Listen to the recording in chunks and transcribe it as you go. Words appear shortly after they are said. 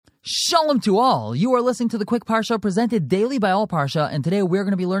Shalom to all. You are listening to the Quick Parsha presented daily by All Parsha, and today we're going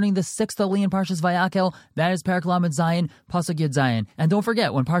to be learning the sixth aliyah in Parshas Vayakhel. That is Perek Lamed Zayin, Pasuk Yud Zayin. And don't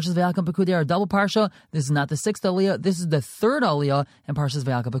forget, when Parshas Vayakhel and Pekudei are double Parsha, this is not the sixth aliyah, this is the third aliyah in Parshas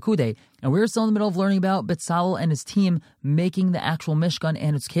Vayakhel Pekudei. And we're still in the middle of learning about Betzalel and his team making the actual Mishkan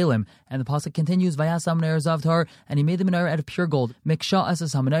and its Kalim. And the Pasuk continues, Vayasam Menorah Zavtar, and he made the Menorah out of pure gold. Miksha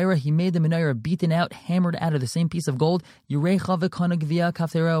Asas HaMenorah, he made the Menorah beaten out, hammered out of the same piece of gold. Yurecha V'kana Gvia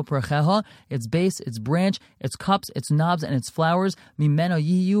Kaftereo Pracheha, its base, its branch, its cups, its knobs, and its flowers. Mimeno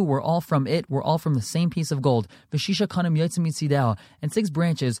Yiyu, we're all from it, we're all from the same piece of gold. V'shisha Kanim Yotzim Mitzideha, and 6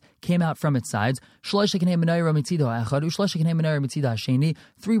 branches came out from its sides. Shlosh Kenei Menorah Mitzidah Echad, Ushlosh Kenei Menorah Mitzidah Sheni,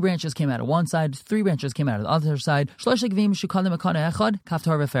 3 branches came out of one side, 3 branches came out of the other side.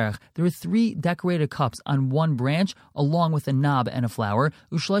 There were 3 decorated cups on one branch, along with a knob and a flower.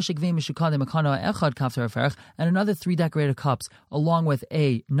 And another 3 decorated cups, along with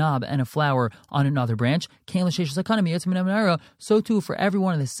a knob and a flower on another branch. So too for every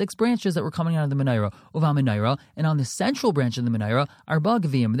one of the 6 branches that were coming out of the menorah. And on the central branch of the menorah,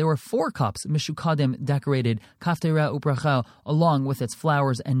 there were 4 cups, mishukadim, decorated, along with its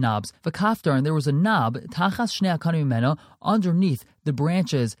flowers and knobs. And there was a knob, tachas shnei akanim mimeno, underneath the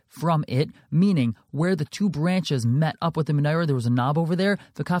branches from it, meaning where the 2 branches met up with the menorah, there was a knob over there.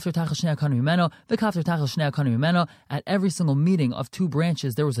 At every single meeting of 2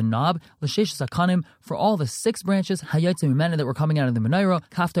 branches, there was a knob. For all the 6 branches that were coming out of the menorah,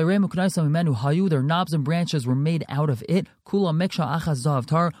 their knobs and branches were made out of it.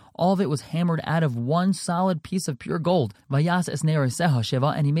 All of it was hammered out of one solid piece of pure gold.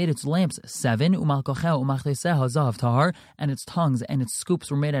 And he made its lamps 7, and its tongues and its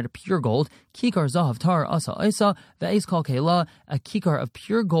scoops were made out of pure gold. Kikar zahav tar asa isa, ve'ez kol kela, a kikar of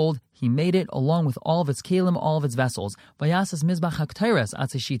pure gold. He made it along with all of its kalim, all of its vessels. Vayasas mizbach hakteres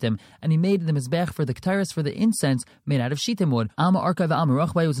atzeshitim, and he made the mizbech for the kteres, for the incense, made out of shitim wood. Ama arka v'ama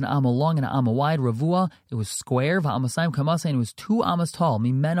rachbay, it was an amma long and an amma wide. Ravua, it was square. V'amasayim kamasa, and it was 2 amas tall.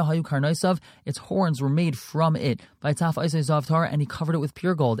 Mimena hayu karnoisav, its horns were made from it. Vaytaf isay zavtar, and he covered it with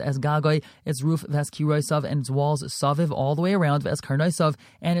pure gold. As gagoy, its roof, v'as kiroisav, and its walls saviv all the way around. V'as karnoisav,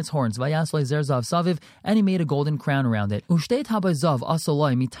 and its horns. Vayaslay zerzav saviv, and he made a golden crown around it. Ushtei tabazav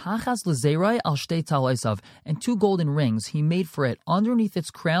asolai mitach and 2 golden rings he made for it underneath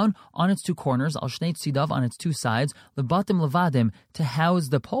its crown, on its 2 corners, on its 2 sides, lebatim levadim, to house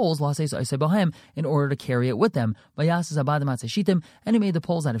the poles, in order to carry it with them. And he made the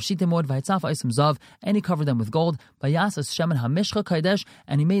poles out of shitim wood, and he covered them with gold. And he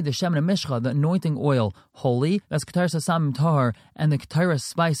made the shemen hamishcha, the anointing oil, holy, and the k'taras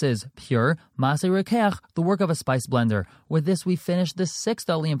spices pure, the work of a spice blender. With this, we finished the 6th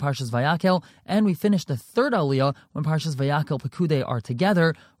aliyah in Parshas Vayakhel, and we finished the 3rd aliyah when Parshas Vayakhel Pekudei are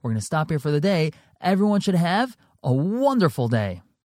together. We're going to stop here for the day. Everyone should have a wonderful day.